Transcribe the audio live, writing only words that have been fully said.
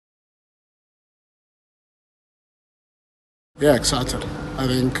Yeah, excited. I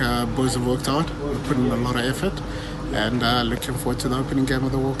think boys have worked hard, we've put in a lot of effort, and looking forward to the opening game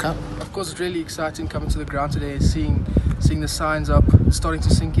of the World Cup. Of course, it's really exciting coming to the ground today, seeing the signs up, starting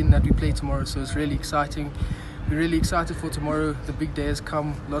to sink in that we play tomorrow. So it's really exciting. We're really excited for tomorrow. The big day has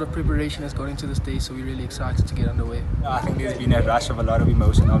come. A lot of preparation has gone into this day, so we're really excited to get underway. I think there's been a rush of a lot of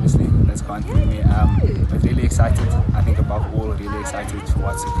emotion, obviously, that's gone through me. But really excited. I think above all, really excited for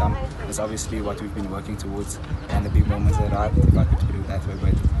what's to come. It's obviously what we've been working towards, and the big moments arrived, if I could put it that way.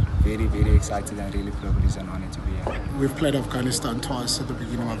 But very, very excited and really privileged and honoured to be here. We've played Afghanistan twice at the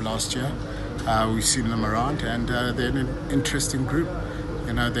beginning of last year. We've seen them around, and they're an interesting group.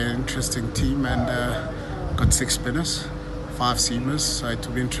 You know, they're an interesting team, and got 6 spinners, 5 seamers, so it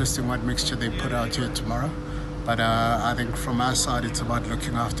will be interesting what mixture they put out here tomorrow. But I think from our side it's about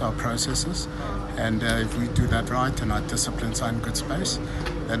looking after our processes, and if we do that right and our disciplines are in good space,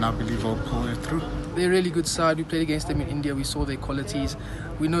 then I believe we'll pull it through. They're a really good side. We played against them in India. We saw their qualities.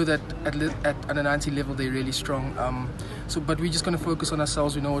 We know that at under 90 level they're really strong. But we're just going to focus on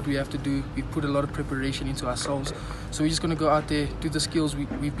ourselves. We know what we have to do. We put a lot of preparation into ourselves. So we're just going to go out there, do the skills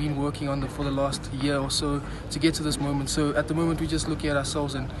we've been working on for the last year or so to get to this moment. So at the moment we're just looking at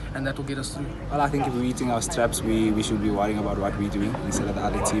ourselves, and that will get us through. Well, I think if we're eating our straps, we should be worrying about what we're doing instead of the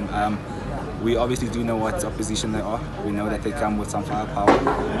other team. We obviously do know what opposition they are. We know that they come with some firepower,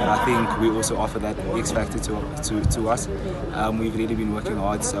 and I think we also offer that X factor to us. We've really been working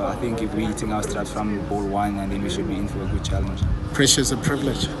hard, so I think if we're eating our straps from ball one, and then we should be in for a good challenge. Pressure is a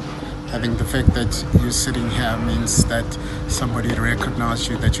privilege. I think the fact that you're sitting here means that somebody recognized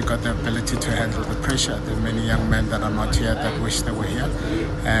you, that you got the ability to handle the pressure. There are many young men that are not here that wish they were here,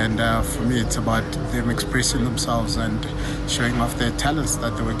 and for me it's about them expressing themselves and showing off their talents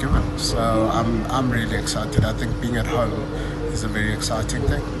that they were given. So I'm really excited. I think being at home is a very exciting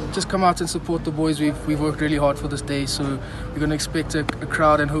thing. Just come out and support the boys. We've worked really hard for this day, so we're going to expect a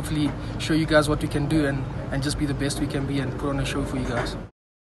crowd and hopefully show you guys what we can do and just be the best we can be and put on a show for you guys.